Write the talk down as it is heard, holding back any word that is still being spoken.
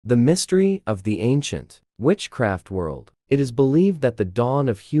The mystery of the ancient witchcraft world. It is believed that the dawn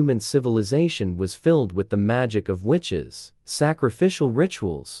of human civilization was filled with the magic of witches, sacrificial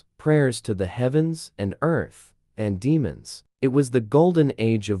rituals, prayers to the heavens and earth, and demons. It was the golden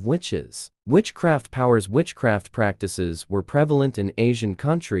age of witches. Witchcraft powers witchcraft practices were prevalent in Asian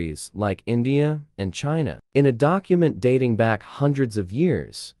countries like India and China. In a document dating back hundreds of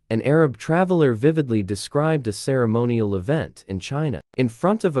years, an Arab traveler vividly described a ceremonial event in China. In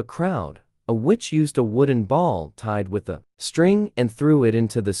front of a crowd, a witch used a wooden ball tied with a string and threw it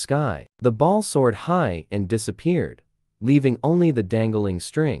into the sky. The ball soared high and disappeared, leaving only the dangling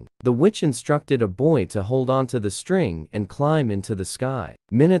string. The witch instructed a boy to hold onto the string and climb into the sky.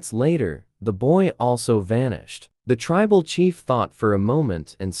 Minutes later, the boy also vanished. The tribal chief thought for a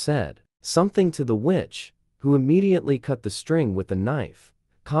moment and said something to the witch, who immediately cut the string with a knife,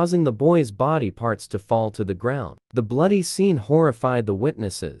 causing the boy's body parts to fall to the ground. The bloody scene horrified the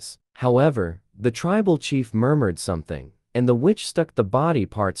witnesses. However, the tribal chief murmured something, and the witch stuck the body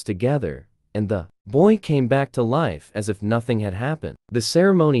parts together, and the boy came back to life as if nothing had happened. The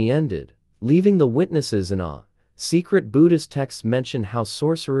ceremony ended, leaving the witnesses in awe. Secret Buddhist texts mention how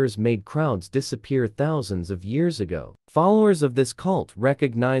sorcerers made crowds disappear thousands of years ago. Followers of this cult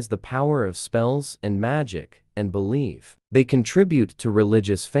recognize the power of spells and magic, and believe they contribute to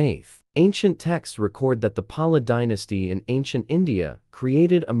religious faith. Ancient texts record that the Pala dynasty in ancient India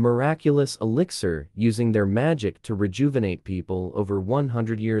created a miraculous elixir using their magic to rejuvenate people over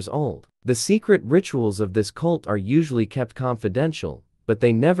 100 years old. The secret rituals of this cult are usually kept confidential, but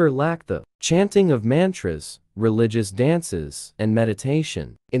they never lack the chanting of mantras, religious dances, and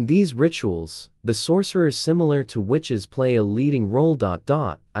meditation. In these rituals, the sorcerers similar to witches play a leading role.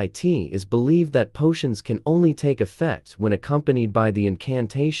 It is believed that potions can only take effect when accompanied by the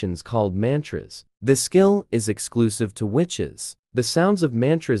incantations called mantras. This skill is exclusive to witches. The sounds of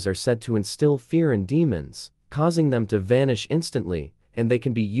mantras are said to instill fear in demons, causing them to vanish instantly, and they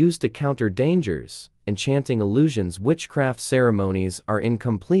can be used to counter dangers. Enchanting illusions. Witchcraft ceremonies are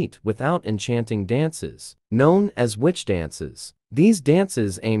incomplete without enchanting dances, known as witch dances. These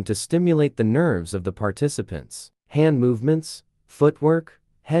dances aim to stimulate the nerves of the participants. Hand movements, footwork,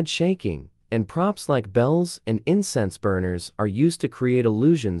 head shaking, and props like bells and incense burners are used to create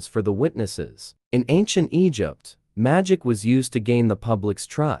illusions for the witnesses. In ancient Egypt, magic was used to gain the public's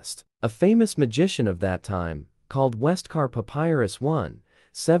trust. A famous magician of that time, called Westcar Papyrus I,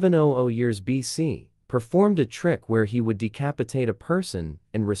 700 years BC, performed a trick where he would decapitate a person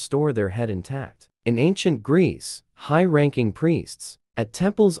and restore their head intact. In ancient Greece, high-ranking priests at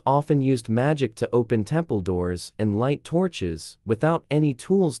temples often used magic to open temple doors and light torches without any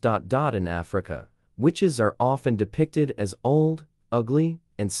tools. In Africa, witches are often depicted as old, ugly,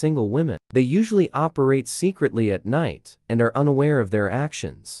 and single women. They usually operate secretly at night and are unaware of their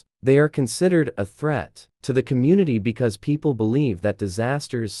actions. They are considered a threat to the community because people believe that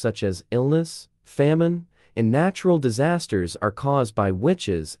disasters such as illness, famine, and natural disasters are caused by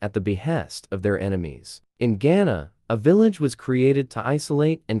witches at the behest of their enemies. In Ghana, a village was created to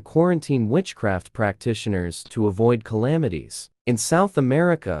isolate and quarantine witchcraft practitioners to avoid calamities. In South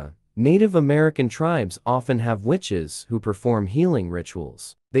America, Native American tribes often have witches who perform healing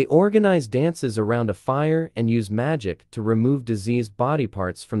rituals. They organize dances around a fire and use magic to remove diseased body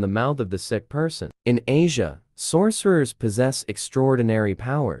parts from the mouth of the sick person. In Asia, sorcerers possess extraordinary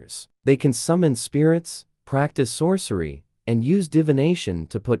powers. They can summon spirits, practice sorcery, and use divination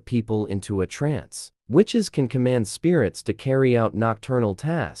to put people into a trance. Witches can command spirits to carry out nocturnal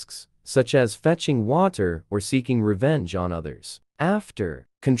tasks, such as fetching water or seeking revenge on others. After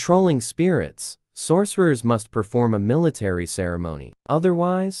controlling spirits, sorcerers must perform a military ceremony.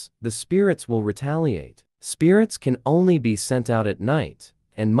 Otherwise, the spirits will retaliate. Spirits can only be sent out at night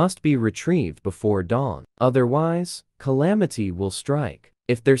and must be retrieved before dawn. Otherwise, calamity will strike.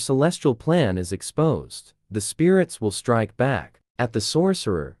 If their celestial plan is exposed, the spirits will strike back at the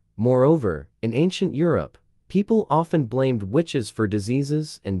sorcerer. Moreover, in ancient Europe, people often blamed witches for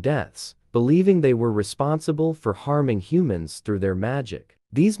diseases and deaths, believing they were responsible for harming humans through their magic.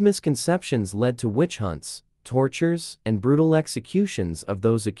 These misconceptions led to witch hunts, tortures, and brutal executions of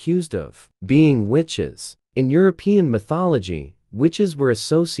those accused of being witches. In European mythology, witches were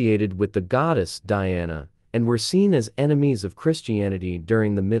associated with the goddess Diana and were seen as enemies of Christianity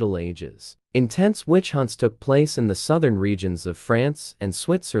during the Middle Ages. Intense witch hunts took place in the southern regions of France and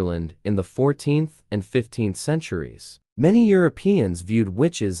Switzerland in the 14th and 15th centuries. Many Europeans viewed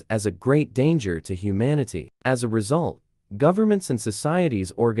witches as a great danger to humanity. As a result, governments and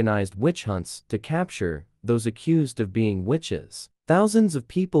societies organized witch hunts to capture those accused of being witches. Thousands of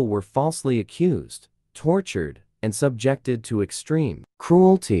people were falsely accused, tortured, and subjected to extreme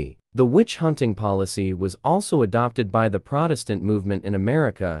cruelty. The witch hunting policy was also adopted by the Protestant movement in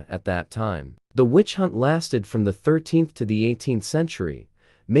America at that time. The witch hunt lasted from the 13th to the 18th century,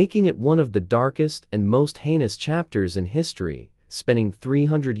 making it one of the darkest and most heinous chapters in history, spanning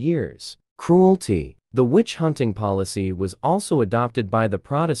 300 years. Cruelty. The witch hunting policy was also adopted by the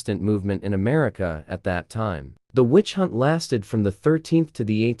Protestant movement in America at that time. The witch hunt lasted from the 13th to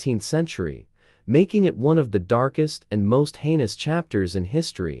the 18th century, making it one of the darkest and most heinous chapters in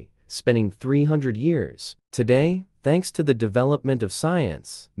history, spanning 300 years. Today, thanks to the development of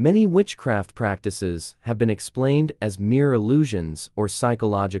science, many witchcraft practices have been explained as mere illusions or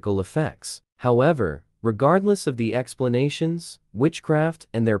psychological effects. However, regardless of the explanations, witchcraft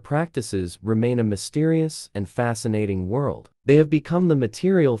and their practices remain a mysterious and fascinating world. They have become the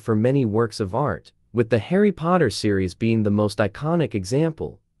material for many works of art, with the Harry Potter series being the most iconic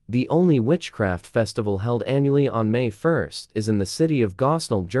example. The only witchcraft festival held annually on May 1st is in the city of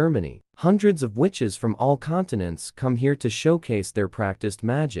Gosnell, Germany. Hundreds of witches from all continents come here to showcase their practiced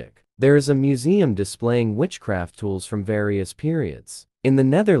magic. There is a museum displaying witchcraft tools from various periods. In the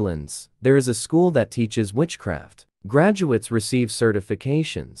Netherlands, there is a school that teaches witchcraft. Graduates receive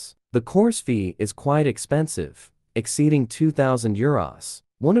certifications. The course fee is quite expensive, exceeding €2,000.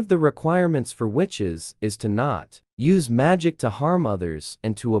 One of the requirements for witches is to not use magic to harm others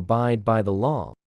and to abide by the law.